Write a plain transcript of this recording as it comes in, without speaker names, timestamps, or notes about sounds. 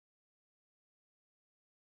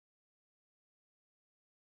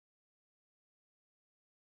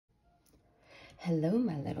Hello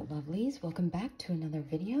my little lovelies, welcome back to another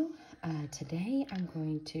video. Today I'm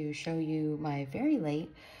going to show you my very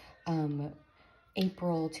late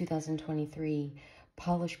April 2023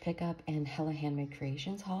 polish pickup and Hella Handmade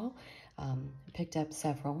Creations haul. Picked up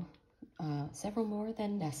several more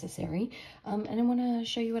than necessary, and I want to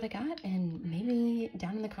show you what I got, and maybe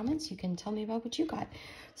down in the comments you can tell me about what you got.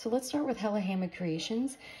 So let's start with Hella Handmade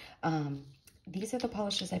Creations. These are the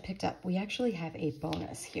polishes I picked up. We actually have a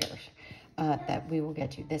bonus here that we will get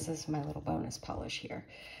to. This is my little bonus polish here.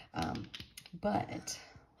 But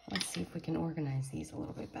let's see if we can organize these a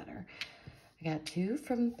little bit better. I got two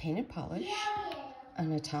from Painted Polish,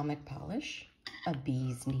 an Atomic Polish, a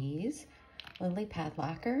Bee's Knees, Lily Pad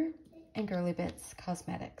Lacquer, and Girly Bits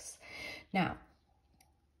Cosmetics. Now,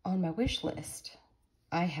 on my wish list,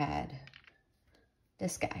 I had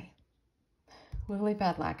this guy. Lily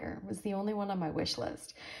Pad Lacquer was the only one on my wish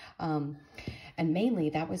list. And mainly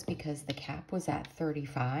that was because the cap was at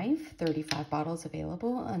 35 bottles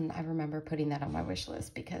available. And I remember putting that on my wish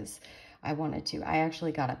list because I wanted to. I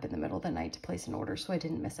actually got up in the middle of the night to place an order, so I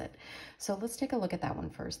didn't miss it. So let's take a look at that one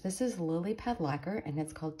first. This is Lily Pad Lacquer, and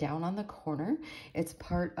it's called Down on the Corner. It's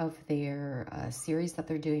part of their series that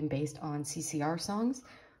they're doing based on CCR songs.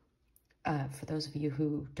 For those of you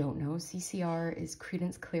who don't know, CCR is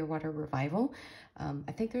Creedence Clearwater Revival.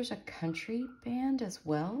 I think there's a country band as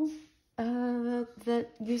well that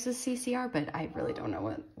uses CCR, but I really don't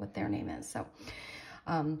know what their name is. So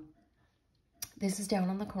this is Down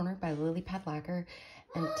on the Corner by Lily Pad Lacquer,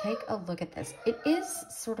 and take a look at this. It is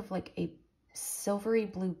sort of like a silvery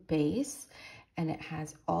blue base, and it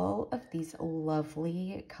has all of these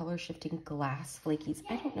lovely color shifting glass flakies.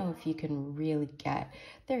 I don't know if you can really get,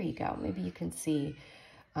 there you go. Maybe you can see,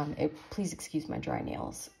 please excuse my dry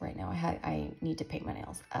nails right now. I need to paint my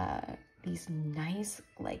nails. These nice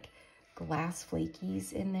like glass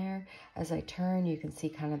flakies in there. As I turn, you can see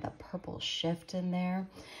kind of the purple shift in there.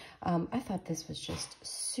 I thought this was just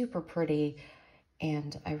super pretty,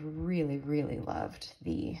 and I really, really loved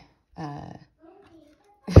the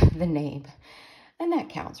the name. And that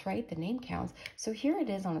counts, right? The name counts. So here it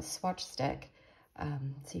is on a swatch stick.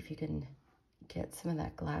 See if you can get some of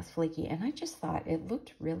that glass flaky. And I just thought it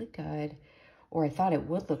looked really good, or I thought it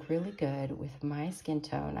would look really good with my skin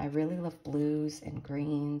tone. I really love blues and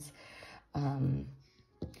greens.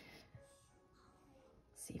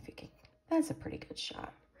 See if you can, that's a pretty good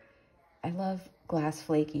shot. I love glass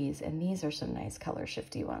flakies, and these are some nice color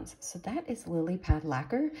shifty ones. So that is Lily Pad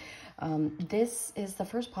Lacquer. This is the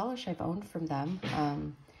first polish I've owned from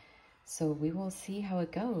them. So we will see how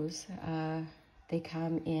it goes. They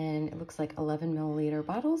come in, it looks like 11 milliliter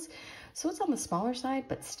bottles. So it's on the smaller side,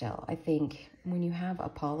 but still, I think when you have a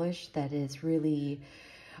polish that is really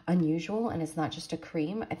unusual and it's not just a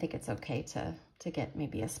cream, I think it's okay to get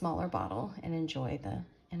maybe a smaller bottle and enjoy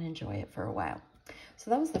it for a while. So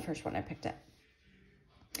that was the first one I picked up.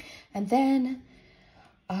 And then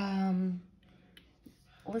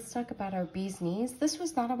let's talk about our Bee's Knees. This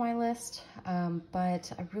was not on my list,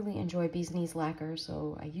 but I really enjoy Bee's Knees lacquer,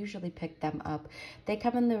 so I usually pick them up. They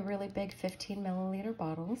come in the really big 15 milliliter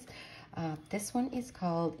bottles. This one is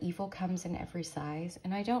called Evil Comes in Every Size,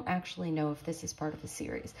 and I don't actually know if this is part of a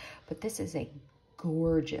series, but this is a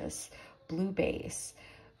gorgeous blue base.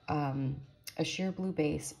 A sheer blue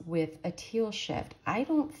base with a teal shift. I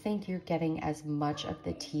don't think you're getting as much of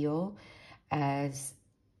the teal as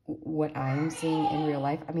what I'm seeing in real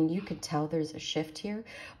life. I mean, you could tell there's a shift here,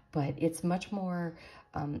 but it's much more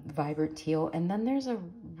vibrant teal. And then there's a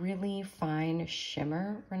really fine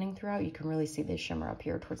shimmer running throughout. You can really see the shimmer up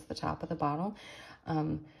here towards the top of the bottle.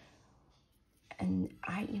 And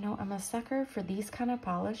I'm a sucker for these kind of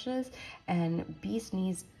polishes, and Bee's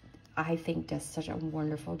Knees, I think, does such a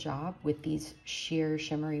wonderful job with these sheer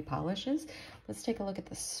shimmery polishes. Let's take a look at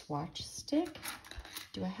the swatch stick.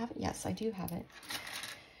 Do I have it? Yes, I do have it.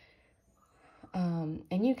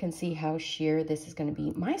 And you can see how sheer this is going to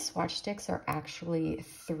be. My swatch sticks are actually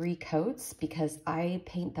 3 coats because I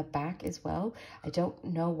paint the back as well. I don't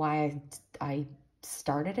know why I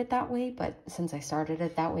started it that way, but since I started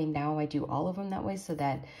it that way, now I do all of them that way so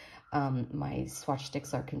that my swatch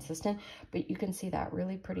sticks are consistent. But you can see that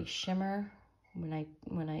really pretty shimmer when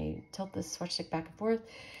I tilt this swatch stick back and forth,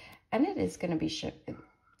 and it is going to be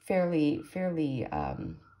fairly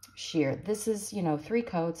sheer. This is, 3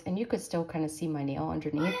 coats, and you could still kind of see my nail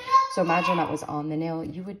underneath. So imagine that was on the nail.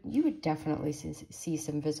 You would definitely see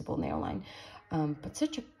some visible nail line. But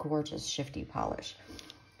such a gorgeous shifty polish.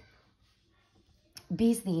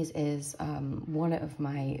 Bee's Knees is one of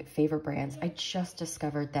my favorite brands. I just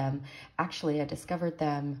discovered them. Actually, I discovered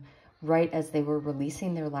them right as they were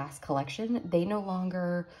releasing their last collection. They no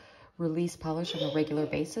longer release polish on a regular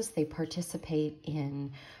basis. They participate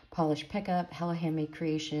in Polish Pickup, Hella Handmade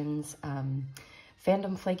Creations,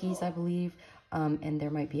 Fandom Flakies, I believe, and there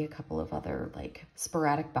might be a couple of other like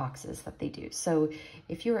sporadic boxes that they do. So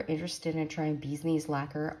if you're interested in trying Bee's Knees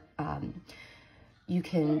lacquer, you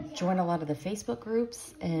can join a lot of the Facebook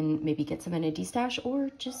groups and maybe get some in a D-stash, or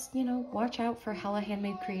just, you know, watch out for Hella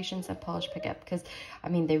Handmade Creations at Polish Pickup, because, I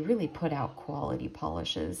mean, they really put out quality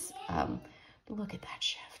polishes. Look at that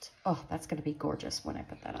shift. Oh, that's going to be gorgeous when I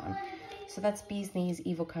put that on. So that's Bee's Knees.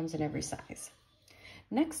 Evil comes in every size.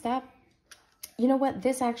 Next up, you know what?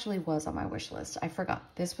 This actually was on my wish list. I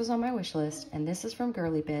forgot. This was on my wish list, and this is from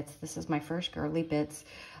Girly Bits. This is my first Girly Bits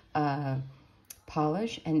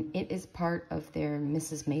polish, and it is part of their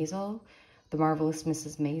Mrs. Maisel, the Marvelous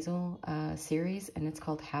Mrs. Maisel series, and it's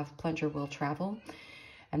called Have Plunger Will Travel.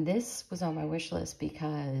 And this was on my wish list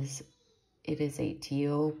because it is a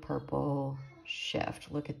teal purple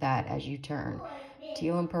shift. Look at that as you turn.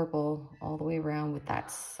 Teal and purple all the way around with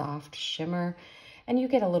that soft shimmer. And you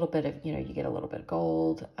get a little bit of, you know, you get a little bit of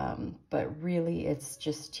gold, but really it's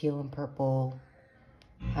just teal and purple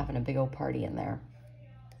having a big old party in there.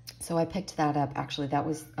 So I picked that up. Actually, that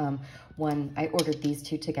was one, I ordered these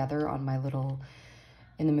two together on my little,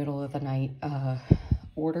 in the middle of the night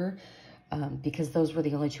order, because those were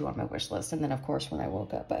the only two on my wish list. And then, of course, when I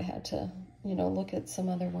woke up, I had to, you know, look at some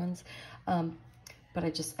other ones. But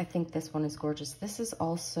I think this one is gorgeous. This is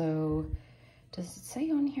also, does it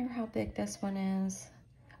say on here how big this one is?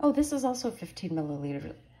 Oh, this is also 15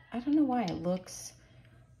 milliliters. I don't know why it looks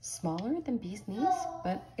smaller than Bee's Knees,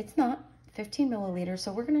 but it's not. 15 milliliters.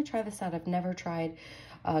 So we're going to try this out. I've never tried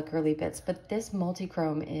Girly Bits, but this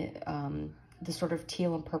multi-chrome, the sort of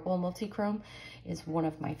teal and purple multi-chrome, is one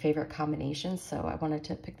of my favorite combinations. So I wanted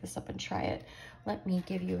to pick this up and try it. Let me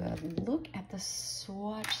give you a look at the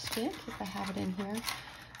swatch stick, if I have it in here.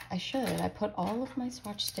 I should. I put all of my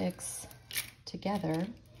swatch sticks together.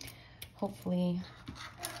 Hopefully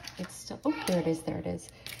it's still, oh, there it is, there it is.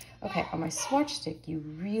 Okay, on my swatch stick, you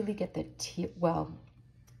really get the teal, well,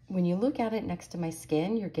 when you look at it next to my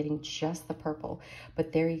skin, you're getting just the purple,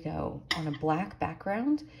 but there you go. On a black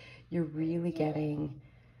background, you're really getting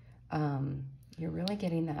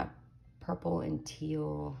that purple and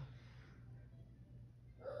teal.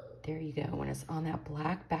 There you go. When it's on that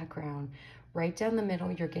black background, right down the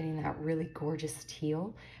middle, you're getting that really gorgeous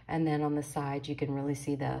teal. And then on the side, you can really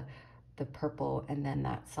see the purple and then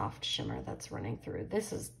that soft shimmer that's running through.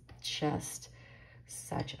 This is just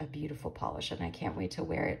such a beautiful polish, and I can't wait to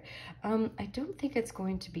wear it. I don't think it's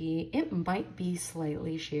going to be, it might be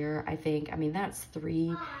slightly sheer, I think. I mean, that's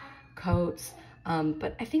 3 coats,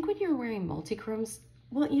 but I think when you're wearing multi-chromes,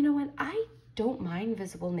 well, you know what? I don't mind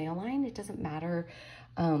visible nail line. It doesn't matter.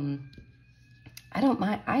 I don't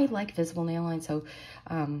mind. I like visible nail line, so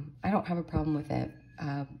I don't have a problem with it.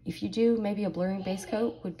 If you do, maybe a blurring base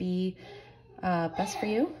coat would be best for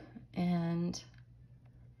you, and,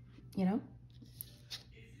 you know,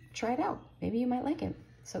 try it out. Maybe you might like it.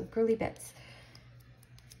 So Girly Bits.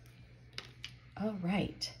 All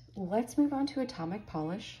right, let's move on to Atomic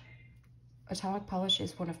Polish. Atomic Polish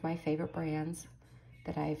is one of my favorite brands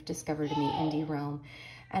that I've discovered in the indie realm.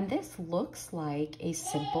 And this looks like a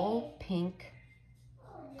simple pink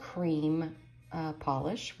cream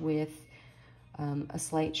polish with a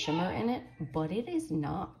slight shimmer in it, but it is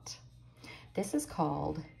not. This is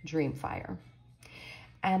called Dreamfire.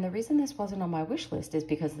 And the reason this wasn't on my wish list is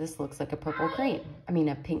because this looks like a purple cream. I mean,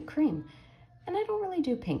 a pink cream. And I don't really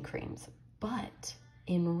do pink creams, but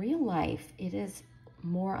in real life, it is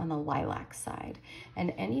more on the lilac side.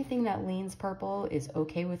 And anything that leans purple is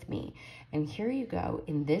okay with me. And here you go,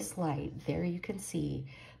 in this light, there you can see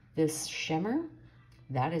this shimmer.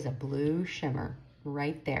 That is a blue shimmer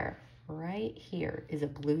right there. Right here is a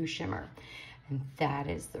blue shimmer. And that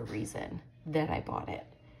is the reason that I bought it.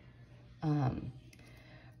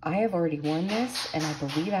 I have already worn this, and I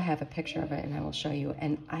believe I have a picture of it, and I will show you.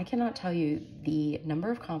 And I cannot tell you the number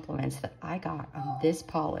of compliments that I got on this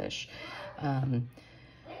polish,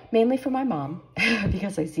 mainly from my mom,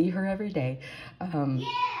 because I see her every day. And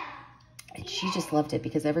she just loved it,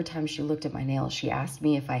 because every time she looked at my nails, she asked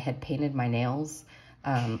me if I had painted my nails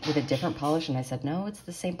with a different polish, and I said, no, it's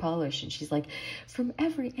the same polish. And she's like, from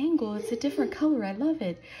every angle, it's a different color. I love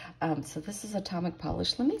it. So this is Atomic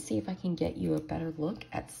Polish. Let me see if I can get you a better look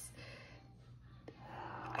at,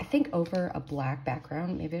 I think over a black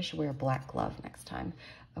background. Maybe I should wear a black glove next time.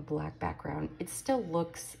 A black background. It still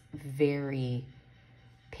looks very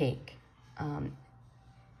pink.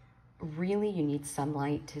 Really, you need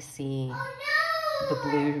sunlight to see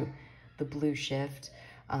the blue shift.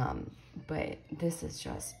 But this is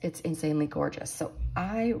just, it's insanely gorgeous. So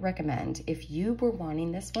I recommend, if you were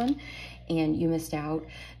wanting this one and you missed out,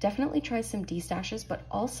 definitely try some D-stashes, but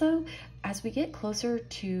also as we get closer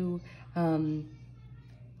to,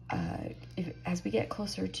 as we get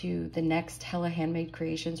closer to the next Hella Handmade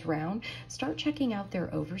Creations round, start checking out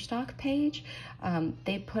their overstock page.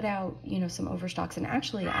 They put out, you know, some overstocks, and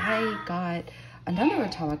actually I got another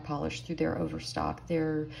atomic polish through their overstock,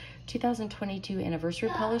 their 2022 anniversary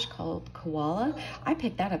polish called Koala. I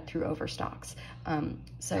picked that up through overstocks.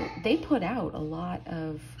 So they put out a lot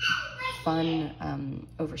of fun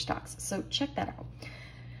overstocks, so check that out.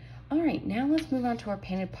 All right, now let's move on to our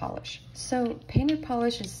painted polish. So painted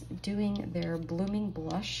polish is doing their Blooming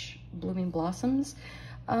Blossoms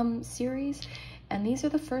series, and these are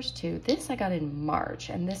the first two. This I got in March,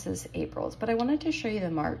 and this is April's, but I wanted to show you the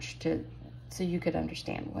March so you could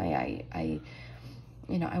understand why I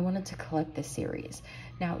wanted to collect this series.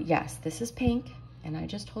 Now, yes, this is pink, and I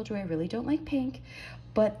just told you I really don't like pink,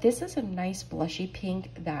 but this is a nice blushy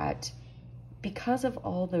pink that, because of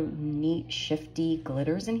all the neat shifty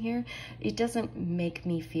glitters in here, it doesn't make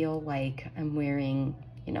me feel like I'm wearing,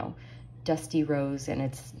 you know, Dusty Rose and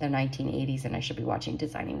it's the 1980s and I should be watching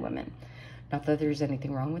Designing Women. Not that there's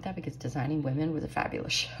anything wrong with that, because Designing Women was a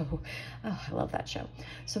fabulous show. Oh, I love that show.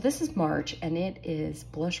 So this is March, and it is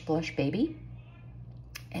Blush Blush Baby.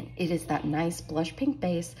 And it is that nice blush pink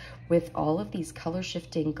base with all of these color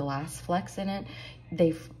shifting glass flecks in it.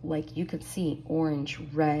 They've, like, you can see orange,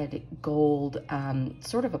 red, gold,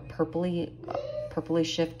 sort of a purpley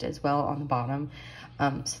shift as well on the bottom.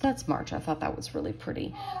 So that's March. I thought that was really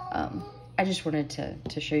pretty. I just wanted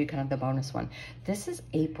to show you kind of the bonus one. This is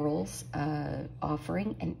April's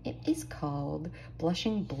offering, and it is called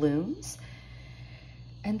Blushing Blooms.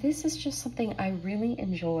 And this is just something I really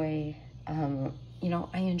enjoy. You know,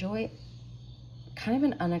 I enjoy kind of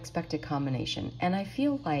an unexpected combination. And I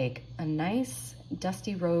feel like a nice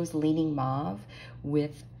Dusty Rose leaning mauve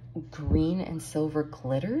with green and silver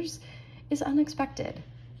glitters is unexpected.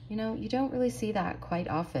 You know, you don't really see that quite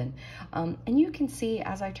often. And you can see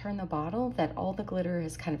as I turn the bottle that all the glitter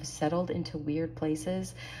has kind of settled into weird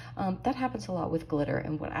places. That happens a lot with glitter.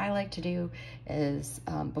 And what I like to do is,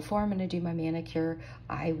 before I'm gonna do my manicure,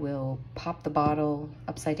 I will pop the bottle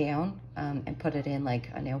upside down and put it in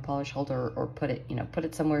like a nail polish holder, or put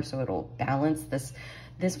it somewhere so it'll balance.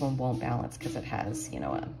 This one won't balance because it has, you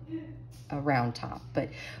know, a round top. But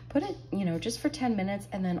put it, you know, just for 10 minutes,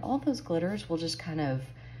 and then all those glitters will just kind of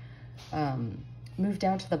move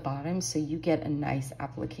down to the bottom, so you get a nice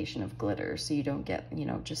application of glitter, so you don't get, you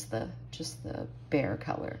know, just the bare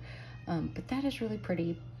color. But that is really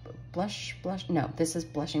pretty. This is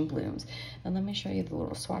Blushing Blooms. And let me show you the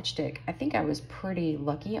little swatch stick. I think I was pretty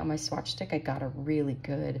lucky on my swatch stick. I got a really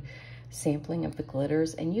good sampling of the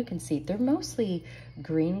glitters, and you can see they're mostly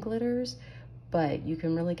green glitters, but you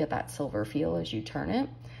can really get that silver feel as you turn it.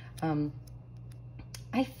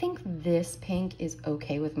 I think this pink is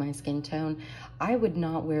okay with my skin tone. I would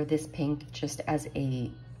not wear this pink just as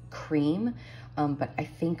a cream, but I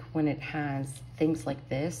think when it has things like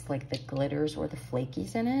this, like the glitters or the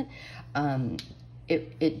flakies in it,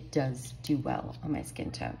 it does do well on my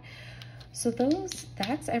skin tone. So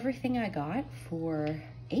that's everything I got for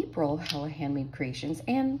April Hella Handmade Creations,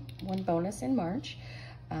 and one bonus in March.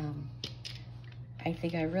 I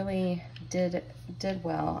think I really did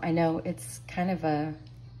well. I know it's kind of a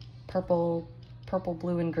purple,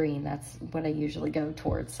 blue, and green. That's what I usually go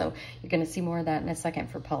towards. So you're gonna see more of that in a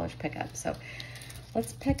second for polish pickup. So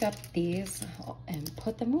let's pick up these and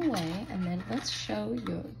put them away, and then let's show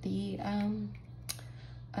you the,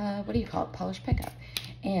 what do you call it, polish pickup.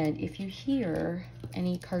 And if you hear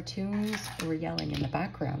any cartoons or yelling in the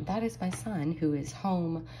background, that is my son, who is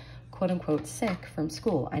home, quote unquote, sick from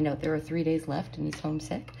school. I know there are 3 days left and he's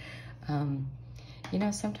homesick. You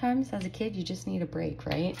know, sometimes as a kid, you just need a break,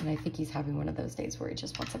 right? And I think he's having one of those days where he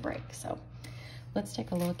just wants a break. So let's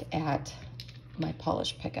take a look at my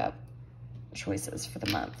polish pickup choices for the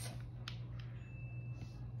month.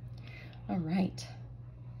 All right.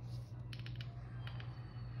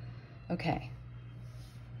 Okay.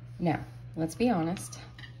 Now, let's be honest.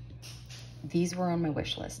 These were on my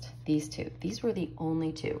wish list. These two. These were the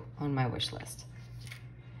only two on my wish list.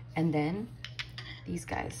 And then these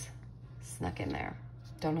guys snuck in there.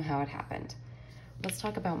 Don't know how it happened. Let's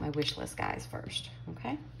talk about my wish list guys first,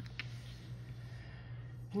 okay?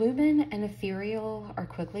 Lumen and Ethereal are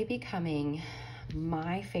quickly becoming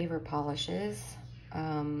my favorite polishes,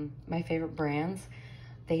 my favorite brands.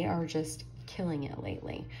 They are just killing it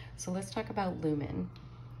lately. So let's talk about Lumen.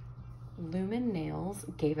 Lumen Nails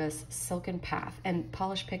gave us Silken Path and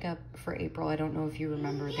Polish Pickup for April. I don't know if you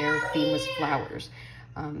remember, their theme was flowers.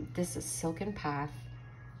 This is Silken Path.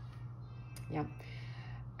 Yep.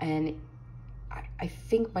 And I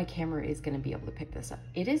think my camera is going to be able to pick this up.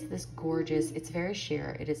 It is this gorgeous, it's very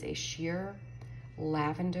sheer. It is a sheer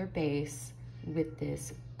lavender base with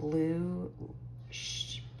this blue,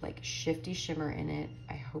 like shifty shimmer in it.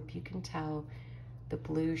 I hope you can tell the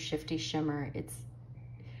blue shifty shimmer. It's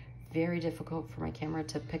very difficult for my camera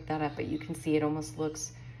to pick that up, but you can see it almost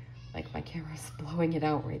looks like my camera's blowing it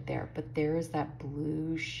out right there. But there is that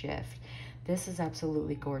blue shift. This is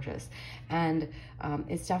absolutely gorgeous. And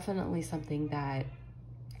it's definitely something that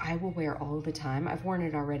I will wear all the time. I've worn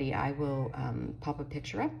it already. I will pop a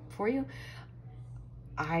picture up for you.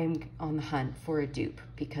 I'm on the hunt for a dupe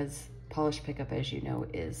because Polish Pickup, as you know,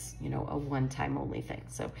 is, you know, a one-time only thing.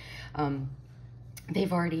 So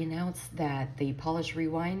they've already announced that the Polish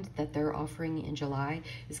Rewind that they're offering in July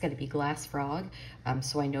is going to be Glass Frog.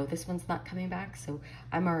 So I know this one's not coming back. So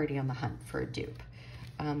I'm already on the hunt for a dupe.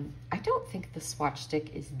 I don't think the swatch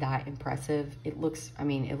stick is that impressive. It looks, I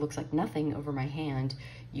mean, it looks like nothing over my hand.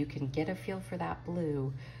 You can get a feel for that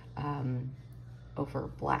blue over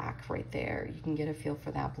black right there. You can get a feel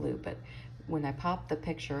for that blue, but when I pop the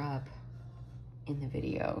picture up in the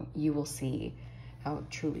video, you will see how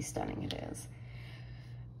truly stunning it is.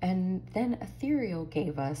 And then Ethereal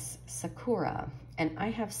gave us Sakura. And I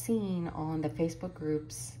have seen on the Facebook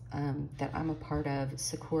groups that I'm a part of,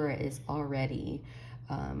 Sakura is already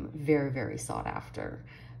very, very sought after,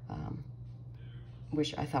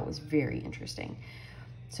 which I thought was very interesting.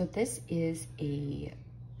 So this is a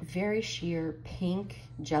very sheer pink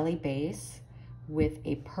jelly base with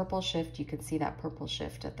a purple shift. You can see that purple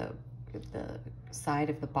shift at the side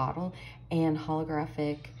of the bottle, and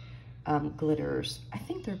holographic glitters. I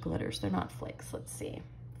think they're glitters, they're not flakes. Let's see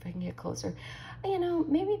if I can get closer. You know,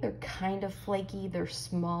 maybe they're kind of flaky. There's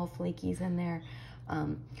small flakies in there.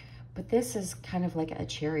 But this is kind of like a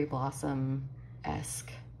cherry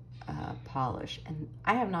blossom-esque polish. And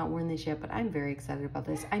I have not worn this yet, but I'm very excited about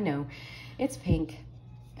this. I know it's pink,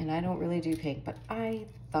 and I don't really do pink, but I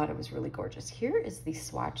thought it was really gorgeous. Here is the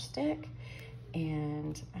swatch stick,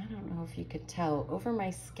 and I don't know if you could tell, over my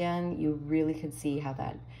skin, you really could see how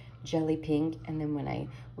that jelly pink, and then when I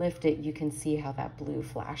lift it, you can see how that blue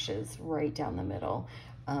flashes right down the middle,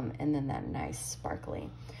 and then that nice sparkly.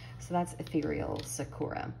 So that's Ethereal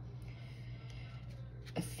Sakura.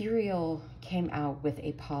 Ethereal came out with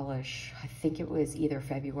a polish, I think it was either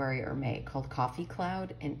February or May, called Coffee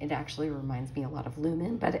Cloud, and it actually reminds me a lot of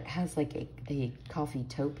Lumen, but it has like a coffee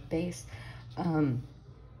taupe base, and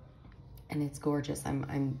it's gorgeous.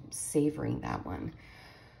 I'm savoring that one.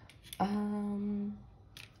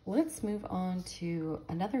 Let's move on to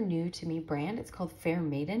another new to me brand. It's called Fair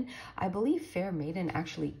Maiden. I believe Fair Maiden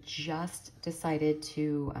actually just decided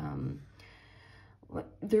to,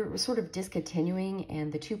 they're sort of discontinuing,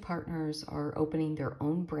 and the two partners are opening their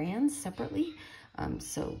own brands separately.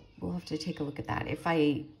 So we'll have to take a look at that. If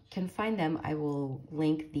I can find them, I will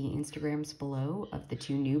link the Instagrams below of the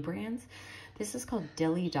two new brands. This is called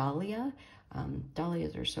Dilly Dahlia.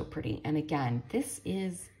 Dahlias are so pretty. And again, this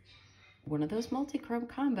is one of those multi-chrome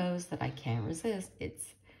combos that I can't resist. It's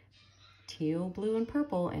teal, blue, and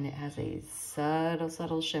purple, and it has a subtle,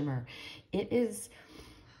 subtle shimmer.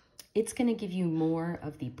 It's gonna give you more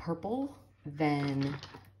of the purple than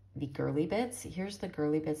the girly bits. Here's the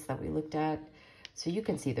girly bits that we looked at. So you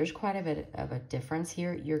can see there's quite a bit of a difference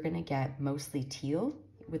here. You're gonna get mostly teal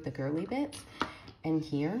with the girly bits. And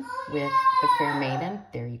here with the Fair Maiden,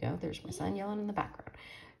 there you go, there's my son yelling in the background.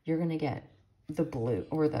 You're gonna get the blue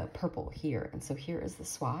or the purple here. And so here is the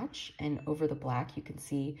swatch, and over the black, you can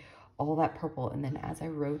see all that purple. And then as I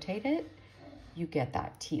rotate it, you get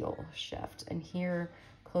that teal shift. And here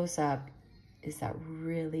close up is that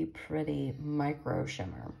really pretty micro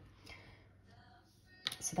shimmer.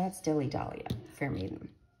 So that's Dilly Dahlia, Fair Maiden.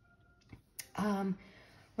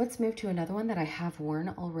 Let's move to another one that I have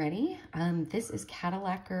worn already. This is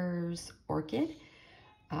Cadillac's Orchid.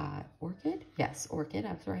 Orchid? Yes, Orchid,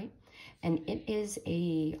 I was right. And it is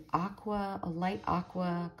a light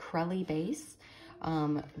aqua crelly base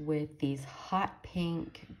with these hot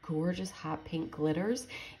pink, gorgeous hot pink glitters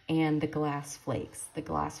and the glass flakes. The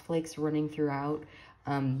glass flakes running throughout.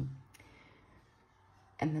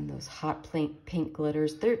 And then those hot pink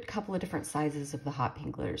glitters. There are a couple of different sizes of the hot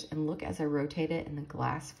pink glitters. And look, as I rotate it and the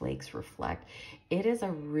glass flakes reflect, it is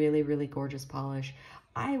a really, really gorgeous polish.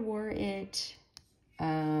 I wore it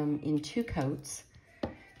in 2 coats.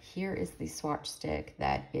 Here is the swatch stick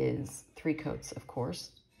that is 3 coats, of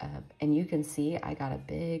course. And you can see I got a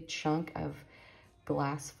big chunk of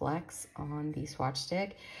glass flecks on the swatch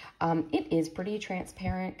stick. It is pretty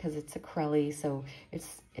transparent because it's acrylic, so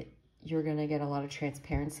you're gonna get a lot of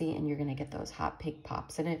transparency and you're gonna get those hot pink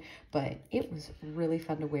pops in it, but it was really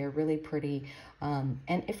fun to wear, really pretty.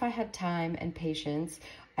 And if I had time and patience,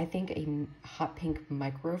 I think a hot pink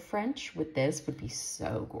micro French with this would be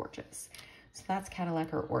so gorgeous. So that's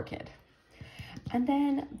Cadillac or Orchid. And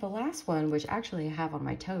then the last one, which actually I have on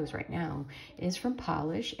my toes right now, is from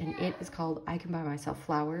Polish, and it is called I Can Buy Myself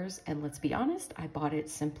Flowers. And let's be honest, I bought it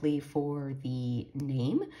simply for the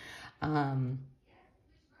name.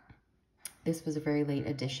 This was a very late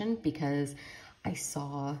addition because I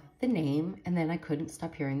saw the name and then I couldn't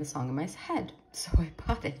stop hearing the song in my head, so I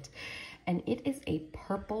bought it. And it is a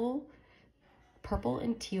purple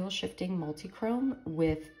and teal shifting multi-chrome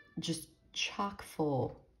with just chock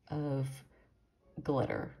full of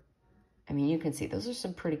glitter. I mean, you can see those are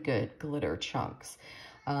some pretty good glitter chunks.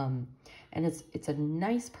 And it's a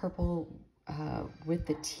nice purple with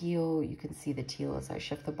the teal. You can see the teal as I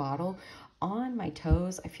shift the bottle. On my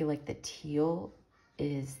toes, I feel like the teal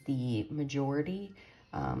is the majority.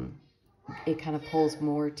 It kind of pulls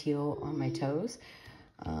more teal on my toes.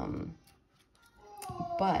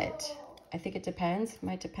 But I think it depends. It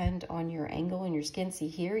might depend on your angle and your skin. See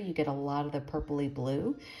here, you get a lot of the purpley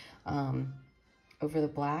blue. Over the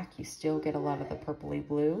black, you still get a lot of the purpley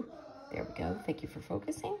blue. There we go. Thank you for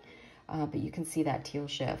focusing. But you can see that teal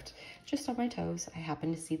shift. Just on my toes, I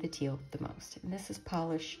happen to see the teal the most. And this is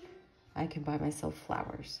Polish. I Can Buy Myself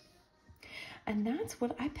Flowers. And that's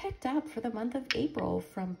what I picked up for the month of April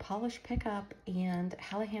from Polish Pickup and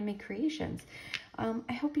Hella Handmade Creations.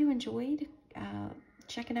 I hope you enjoyed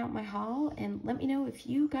checking out my haul, and let me know if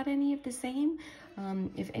you got any of the same.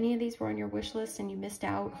 If any of these were on your wish list and you missed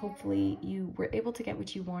out, hopefully you were able to get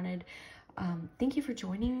what you wanted. Thank you for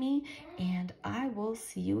joining me, and I will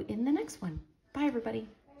see you in the next one. Bye, everybody.